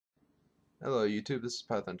Hello YouTube, this is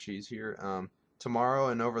Python Cheese here. Tomorrow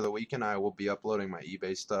and over the weekend I will be uploading my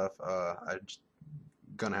eBay stuff.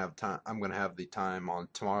 Gonna have time. I'm gonna have the time on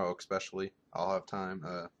tomorrow, especially. I'll have time.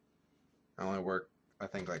 I only work, I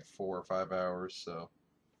think, like 4 or 5 hours.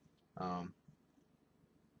 Um,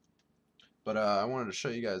 I wanted to show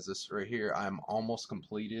you guys this right here. I'm almost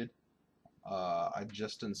completed. I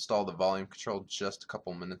just installed the volume control just a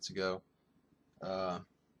couple minutes ago. Uh,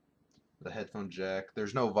 the headphone jack.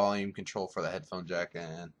 There's no volume control for the headphone jack,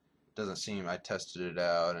 and doesn't seem, I tested it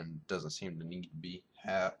out and doesn't seem to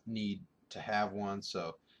need to have one.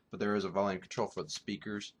 So, but there is a volume control for the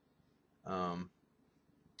speakers. Um,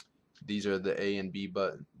 these are the A and B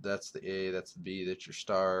button. That's the A, that's the B, that's your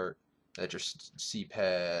start, that's your C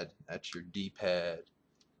pad, that's your D pad.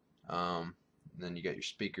 And then you got your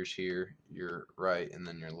speakers here, your right and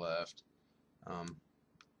then your left.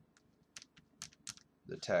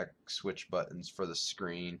 The tack switch buttons for the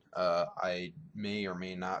screen. I may or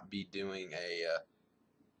may not be doing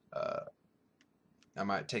I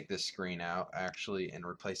might take this screen out actually and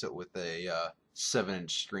replace it with a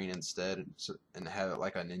 7-inch screen instead, and have it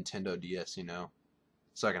like a Nintendo DS,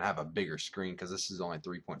 so I can have a bigger screen, because this is only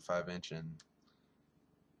 3.5 inch, and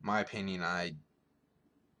my opinion, I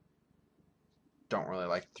don't really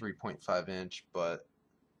like 3.5 inch, but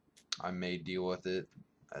I may deal with it.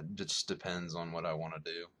 It just depends on what I want to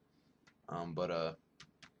do.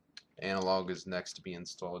 Analog is next to be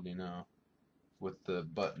installed, with the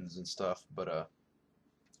buttons and stuff. I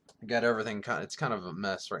got everything it's kind of a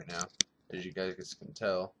mess right now, as you guys can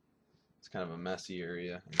tell. It's kind of a messy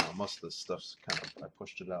area. Most of this stuff's I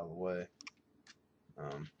pushed it out of the way.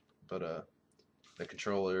 Um, the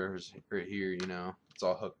controller is right here. It's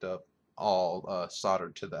all hooked up, all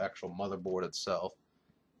soldered to the actual motherboard itself.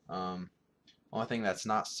 Only thing that's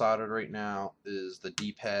not soldered right now is the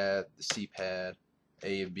D-pad, the C-pad,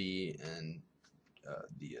 A and B, and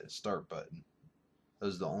the start button.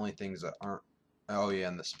 Those are the only things that aren't. Oh yeah,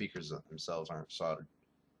 and the speakers themselves aren't soldered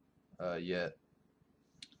yet.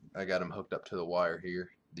 I got them hooked up to the wire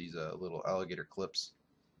here. These little alligator clips.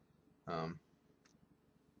 But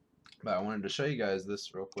I wanted to show you guys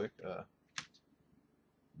this real quick.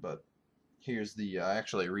 But here's I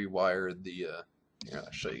actually rewired the. Here,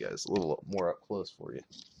 I'll show you guys a little more up close for you.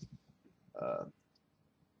 I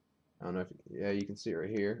don't know if, yeah, you can see it right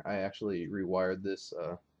here. I actually rewired this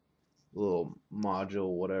little module,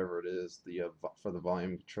 whatever it is, for the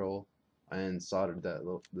volume control. And soldered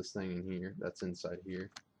this thing in here. That's inside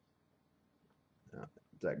here.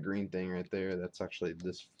 That green thing right there, that's actually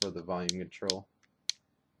this for the volume control.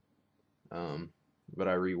 But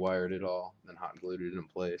I rewired it all, then hot glued it in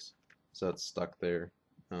place, so it's stuck there.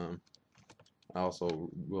 I also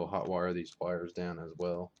will hot wire these wires down as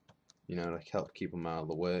well, to help keep them out of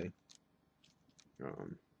the way.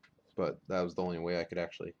 But that was the only way I could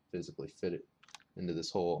actually physically fit it into this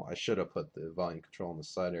hole. I should have put the volume control on the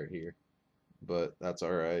side right here, but that's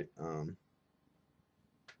alright. And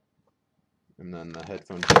then the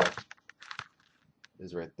headphone jack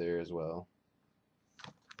is right there as well,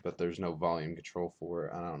 but there's no volume control for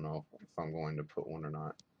it. I don't know if I'm going to put one or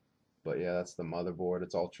not. But yeah, that's the motherboard.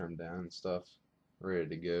 It's all trimmed down and stuff, ready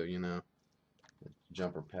to go. The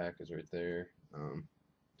jumper pack is right there.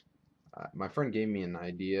 My friend gave me an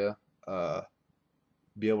idea.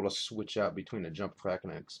 Be able to switch out between a jumper pack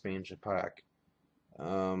and an expansion pack.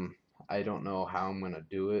 I don't know how I'm gonna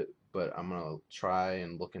do it, but I'm gonna try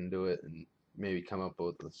and look into it and maybe come up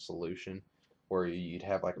with a solution where you'd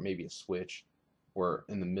have like maybe a switch where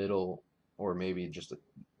in the middle, or maybe just a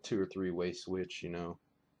 2 or 3 way switch.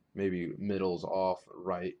 Maybe middle's off,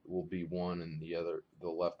 right will be one, and the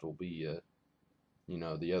left will be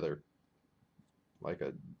the other, like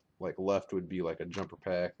left would be like a jumper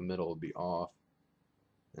pack, the middle would be off,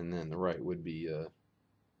 and then the right would be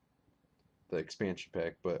the expansion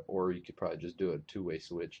pack. Or you could probably just do a 2-way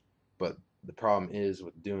switch. But the problem is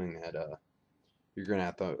with doing that, you're gonna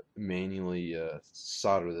have to manually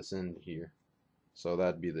solder this in here, so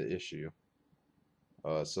that'd be the issue.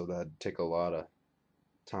 So that'd take a lot of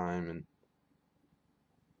time, and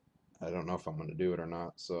I don't know if I'm gonna do it or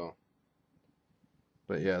not.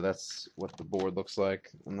 But yeah, that's what the board looks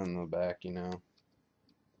like, and then the back,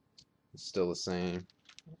 it's still the same.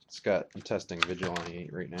 I'm testing Vigilon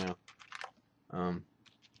 8 right now. You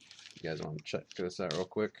guys want to check this out real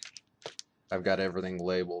quick? I've got everything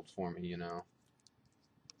labeled for me,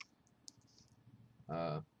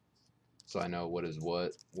 so I know what is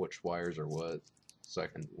what, which wires are what, so I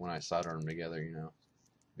can, when I solder them together,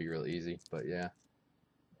 be real easy. But yeah,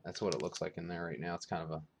 that's what it looks like in there right now. It's kind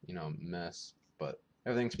of a mess, but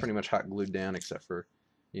everything's pretty much hot glued down except for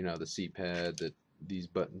the C pad, these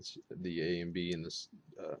buttons, the A and B, and this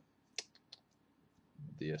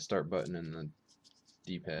the start button and the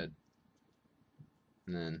D-pad,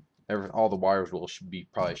 and then all the wires will be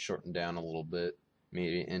probably shortened down a little bit,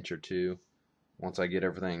 maybe an inch or two, once I get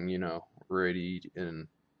everything, you know, ready and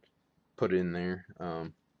put in there.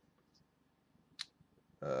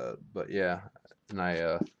 But yeah, and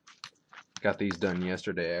I got these done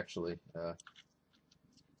yesterday actually.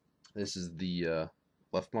 This is the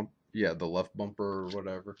left bump, yeah, the left bumper or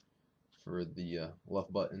whatever for the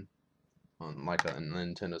left button on like a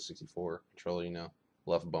Nintendo 64 controller, you know,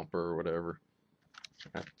 left bumper or whatever.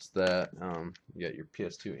 That's that. You got your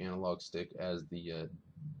PS2 analog stick as the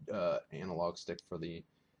analog stick for the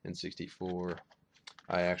N64.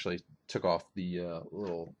 I actually took off the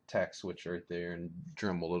little tack switch right there and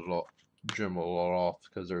dremelled it off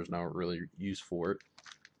because there's no really use for it.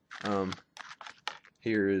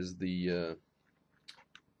 Here is the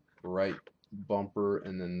right bumper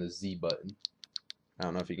and then the Z button. I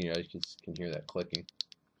don't know if you guys can hear that clicking,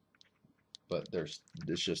 but it's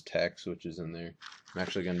just tack switches in there. I'm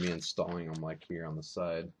actually going to be installing them like here on the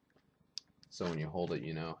side, so when you hold it,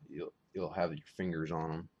 you know, you'll have your fingers on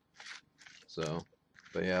them. So,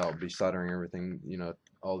 but yeah, I'll be soldering everything, you know,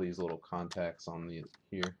 all these little contacts on the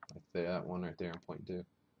here, like that one right there I'm pointing to.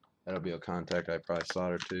 That'll be a contact I probably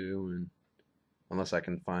solder to, and unless I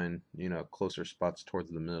can find, you know, closer spots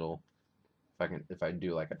towards the middle, if I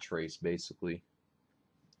do like a trace basically.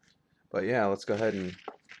 But yeah, let's go ahead and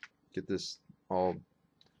get this all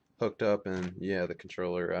hooked up. And yeah, the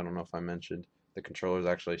controller, I don't know if I mentioned, the controller is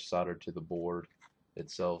actually soldered to the board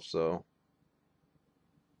itself. So,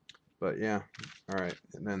 but yeah, alright,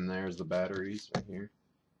 and then there's the batteries right here.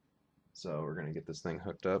 So we're gonna get this thing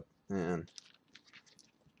hooked up and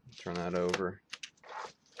turn that over.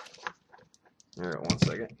 Alright, 1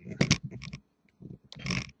 second.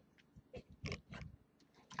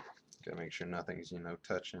 Gotta make sure nothing's, you know,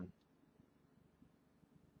 touching.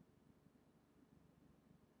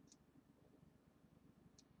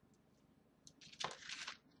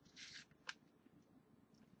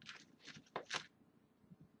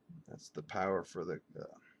 That's the power for the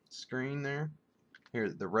screen there. Here,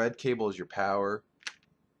 the red cable is your power.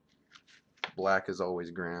 Black is always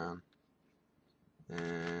ground.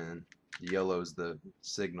 And yellow is the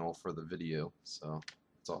signal for the video. So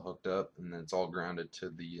it's all hooked up, and then it's all grounded to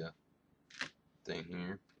the thing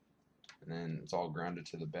here. And then it's all grounded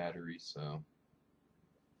to the battery. So,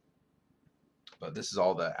 but this is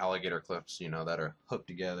all the alligator clips, you know, that are hooked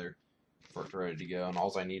together for it ready to go. And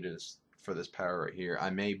all I need is for this power right here.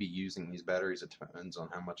 I may be using these batteries. It depends on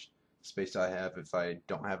how much space I have. If I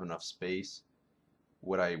don't have enough space,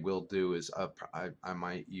 what I will do is I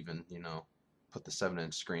might even, you know, put the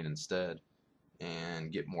 7-inch screen instead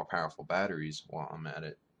and get more powerful batteries while I'm at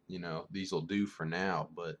it. You know, these will do for now,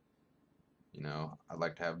 but you know, I'd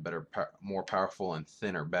like to have more powerful and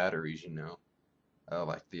thinner batteries. You know,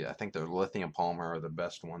 I think the lithium polymer are the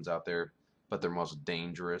best ones out there, but they're most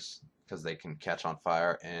dangerous because they can catch on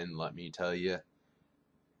fire. And let me tell you,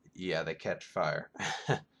 yeah, they catch fire.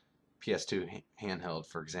 PS2 handheld,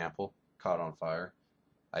 for example, caught on fire.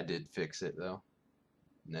 I did fix it though,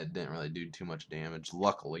 and it didn't really do too much damage,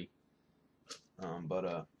 luckily. But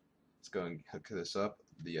let's go and hook this up.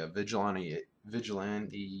 The vigilante,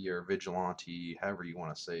 however you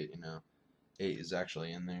want to say it, you know, 8 is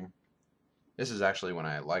actually in there. This is actually when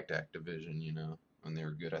I liked Activision, you know, when they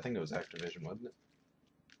were good. I think it was Activision, wasn't it?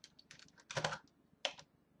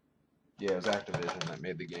 Yeah, it was Activision that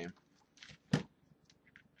made the game.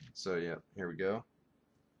 So yeah, here we go.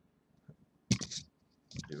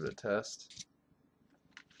 Give it a test.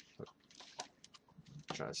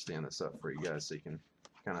 Try to stand this up for you guys so you can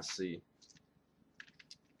kind of see.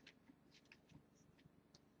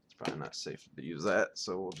 It's probably not safe to use that,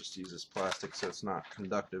 so we'll just use this plastic so it's not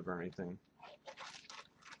conductive or anything.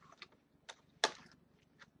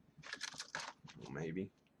 Well,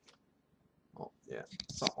 maybe. Oh yeah,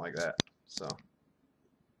 something like that. So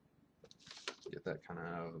get that kind of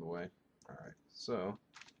out of the way. Alright, so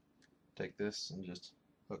take this and just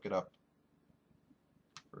hook it up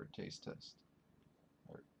for a taste test.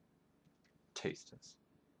 Or taste test.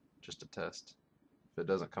 Just a test. If it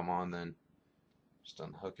doesn't come on, then just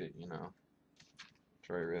unhook it, you know.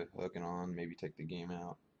 Try really hooking on, maybe take the game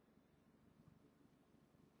out.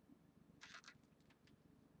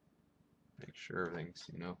 Make sure everything's,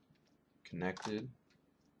 you know, connected.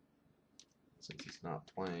 Since it's not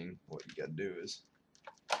playing, what you gotta do is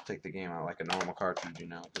take the game out like a normal cartridge, you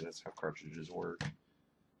know, because that's how cartridges work.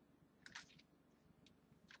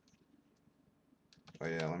 Oh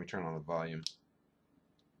yeah, let me turn on the volume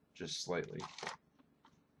just slightly.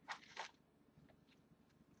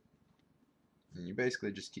 And you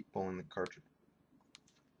basically just keep pulling the cartridge.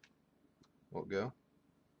 Will it go?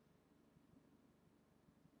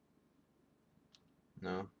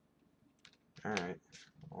 No? Alright.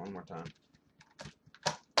 One more time.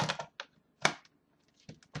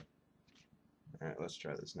 Alright, let's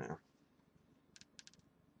try this now.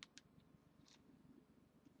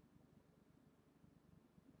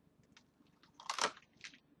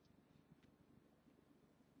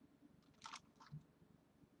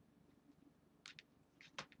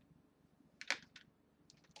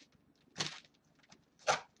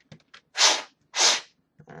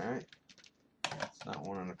 Alright. It's not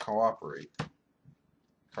wanting to cooperate.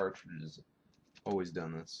 Cartridge has always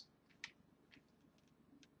done this.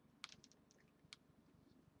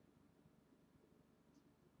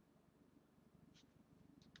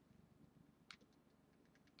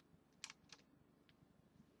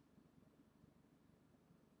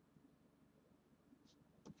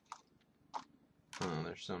 Oh,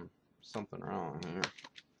 there's something wrong here.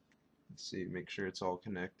 Let's see, make sure it's all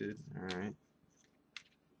connected. Alright.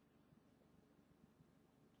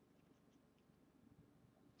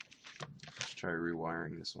 Let's try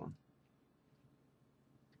rewiring this one.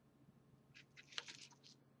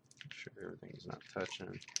 Make sure everything's not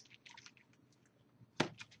touching.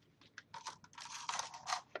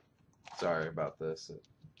 Sorry about this.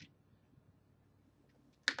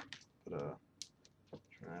 But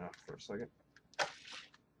turn that off for a second.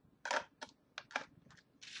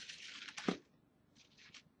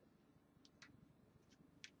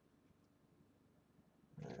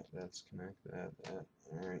 Alright, that's connected. That.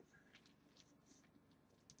 Alright.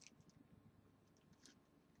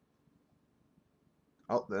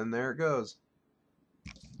 Oh, then there it goes.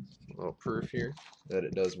 A little proof here that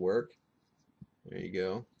it does work. There you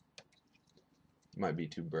go. Might be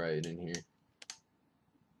too bright in here.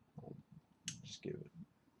 I'll just give it.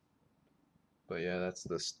 But yeah, that's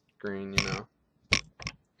the screen, you know.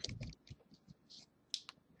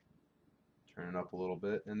 Turn it up a little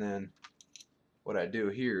bit, and then what I do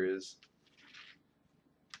here is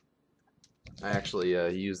I actually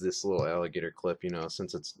use this little alligator clip, you know,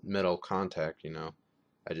 since it's metal contact, you know.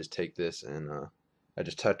 I just take this and I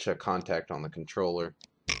just touch a contact on the controller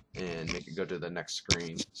and make it go to the next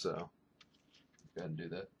screen. So go ahead and do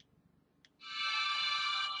that.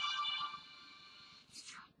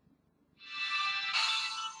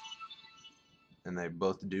 And they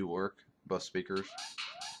both do work, both speakers.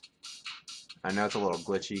 I know it's a little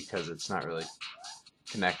glitchy because it's not really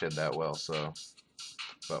connected that well, so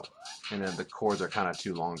and then the cords are kind of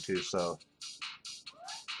too long too, so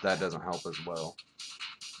that doesn't help as well.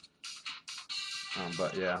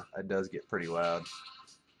 But yeah, it does get pretty loud.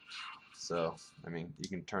 So I mean, you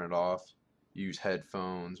can turn it off, use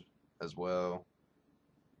headphones as well.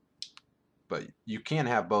 But you can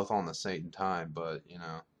have both on the same time, but you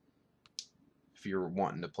know, if you're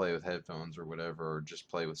wanting to play with headphones or whatever, or just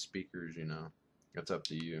play with speakers, you know, it's up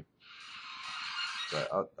to you.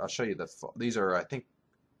 But I'll show you these are, I think,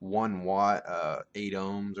 1 watt, 8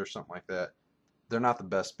 ohms or something like that. They're not the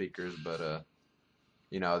best speakers, but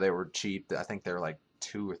you know, they were cheap. I think they're like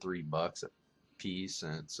 $2 or $3 a piece,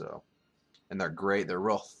 and they're great. They're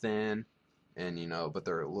real thin, and you know, but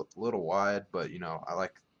they're a little wide. But you know, I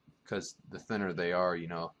like, because the thinner they are, you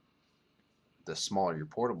know, the smaller your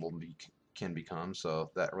portable can become.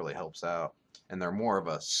 So that really helps out. And they're more of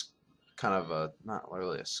a kind of a, not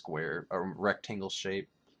really a square, a rectangle shape.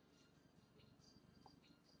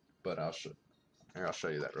 But I'll show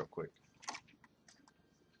you that real quick.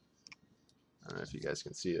 I don't know if you guys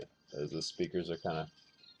can see it, as the speakers are kind of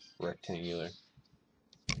rectangular.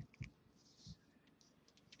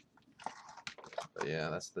 But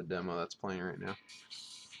yeah, that's the demo that's playing right now.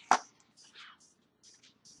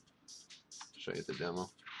 Show you the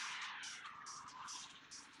demo.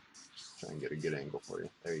 Try and get a good angle for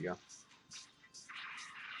you. There you go.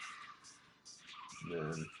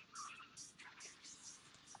 And then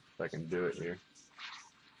if I can do it here.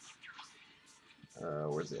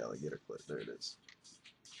 Where's the alligator clip? There it is.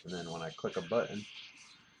 And then when I click a button,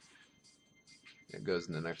 it goes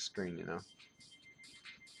in the next screen, you know.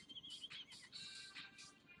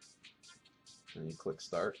 And you click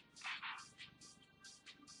start.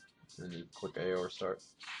 And you click A or start.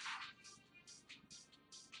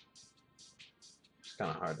 It's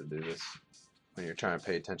kind of hard to do this when you're trying to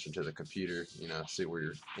pay attention to the computer, you know, see where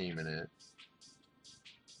you're aiming at.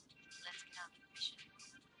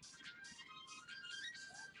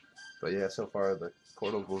 But yeah, so far the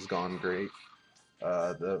portable's gone great.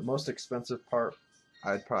 The most expensive part,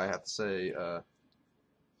 I'd probably have to say,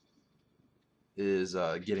 is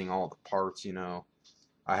getting all the parts, you know.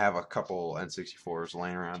 I have a couple N64s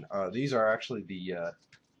laying around. These are actually the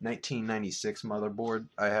 1996 motherboard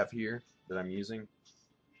I have here that I'm using.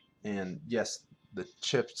 And yes, the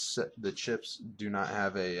chips do not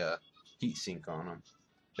have a heat sink on them.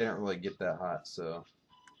 They don't really get that hot, so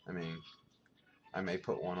I mean, I may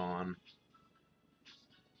put one on,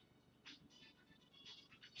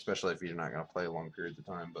 especially if you're not going to play long periods of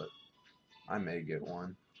time, but I may get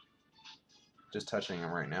one. Just touching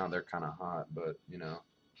them right now, they're kind of hot, but you know,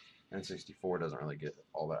 N64 doesn't really get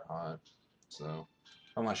all that hot. So,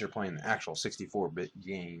 unless you're playing the actual 64-bit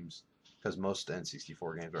games, because most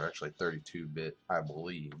N64 games are actually 32-bit, I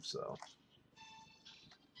believe. So,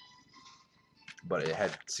 but it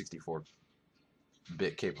had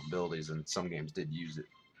 64-bit capabilities, and some games did use it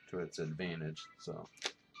to its advantage. So,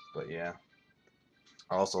 but yeah,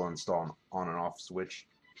 I also install an on and off switch,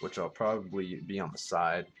 which I'll probably be on the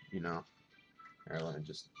side. You know, here, let me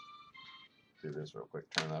just do this real quick.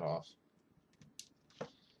 Turn that off.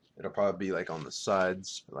 It'll probably be like on the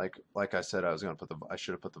sides, like I said, I should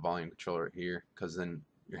have put the volume controller right here, because then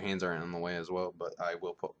your hands aren't in the way as well. But I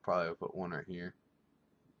will probably put one right here,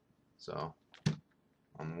 so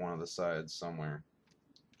on one of the sides somewhere,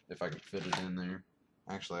 if I can fit it in there.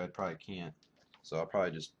 Actually, I probably can't, so I'll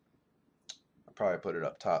probably put it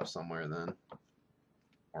up top somewhere then,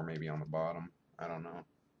 or maybe on the bottom. I don't know.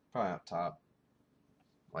 Probably up top,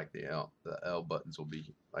 like the L buttons will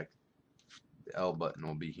be like. The L button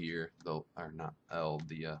will be here, or not L,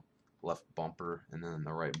 the left bumper, and then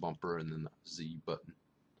the right bumper, and then the Z button.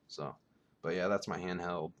 So, but yeah, that's my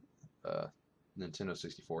handheld, Nintendo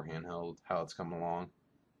 64 handheld, how it's coming along.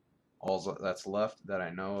 All that's left that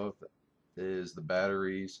I know of is the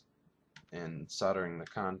batteries and soldering the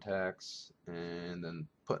contacts, and then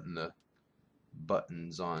putting the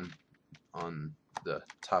buttons on the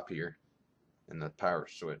top here, and the power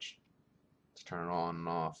switch to turn it on and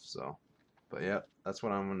off. So, but yeah, that's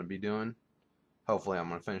what I'm going to be doing. Hopefully I'm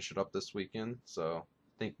going to finish it up this weekend. So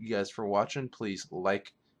thank you guys for watching. Please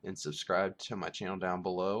like and subscribe to my channel down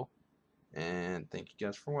below. And thank you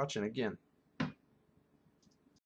guys for watching again.